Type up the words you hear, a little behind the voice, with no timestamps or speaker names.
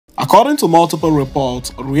According to multiple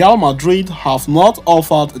reports, Real Madrid have not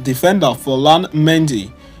offered defender Ferland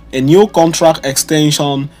Mendy a new contract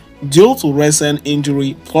extension due to recent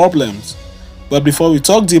injury problems. But before we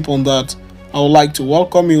talk deep on that, I would like to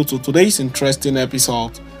welcome you to today's interesting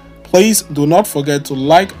episode. Please do not forget to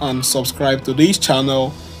like and subscribe to this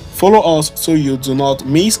channel. Follow us so you do not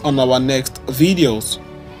miss on our next videos.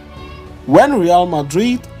 When Real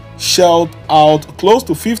Madrid shelled out close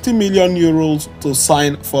to 50 million euros to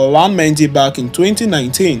sign Ferland Mendy back in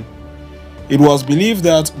 2019, it was believed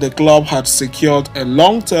that the club had secured a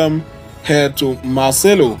long-term heir to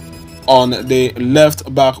Marcelo on the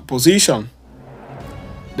left-back position.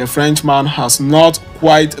 The Frenchman has not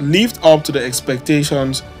quite lived up to the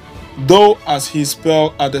expectations, though, as his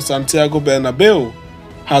spell at the Santiago Bernabeu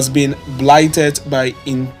has been blighted by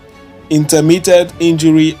intermittent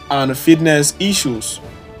injury and fitness issues.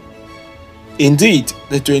 Indeed,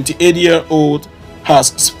 the 28-year-old has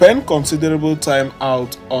spent considerable time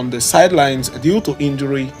out on the sidelines due to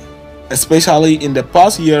injury, especially in the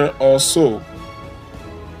past year or so.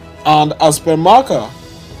 And as per Marca,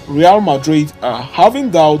 Real Madrid are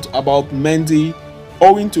having doubt about Mendy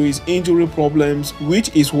owing to his injury problems,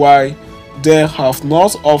 which is why they have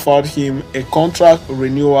not offered him a contract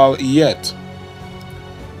renewal yet.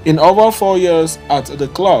 In over 4 years at the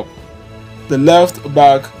club, the left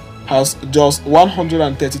back has just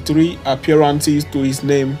 133 appearances to his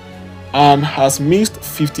name and has missed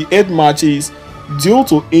 58 matches due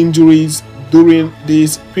to injuries during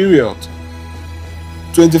this period,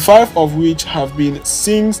 25 of which have been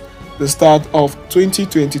since the start of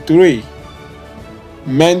 2023.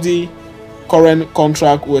 Mendy's current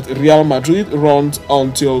contract with Real Madrid runs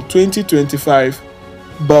until 2025,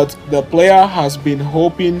 but the player has been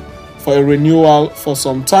hoping for a renewal for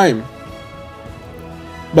some time.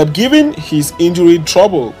 But given his injury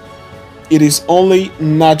trouble, it is only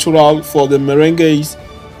natural for the Merengues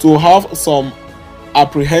to have some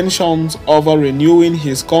apprehensions over renewing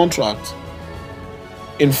his contract.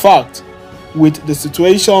 In fact, with the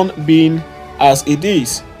situation being as it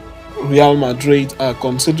is, Real Madrid are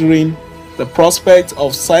considering the prospect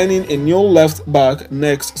of signing a new left back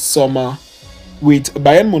next summer, with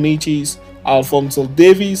Bayern Munich's Alphonso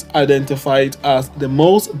Davies identified as the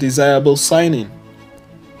most desirable signing.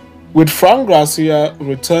 With Frank Garcia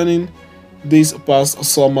returning this past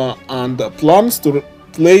summer and plans to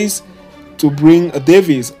bring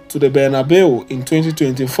Davies to the Bernabeu in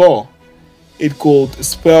 2024, it could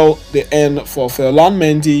spell the end for Ferland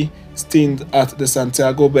Mendy's stint at the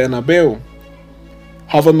Santiago Bernabeu.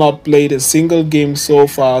 Having not played a single game so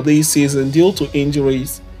far this season due to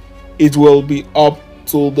injuries, it will be up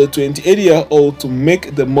to the 28-year-old to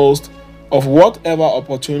make the most of whatever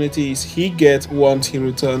opportunities he gets once he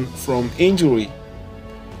returns from injury.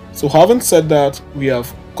 So having said that, we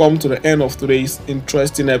have come to the end of today's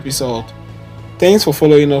interesting episode. Thanks for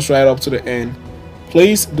following us right up to the end.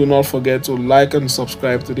 Please do not forget to like and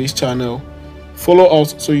subscribe to this channel. Follow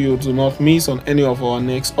us so you do not miss on any of our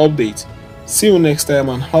next updates. See you next time,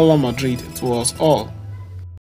 and Hala Madrid to us all.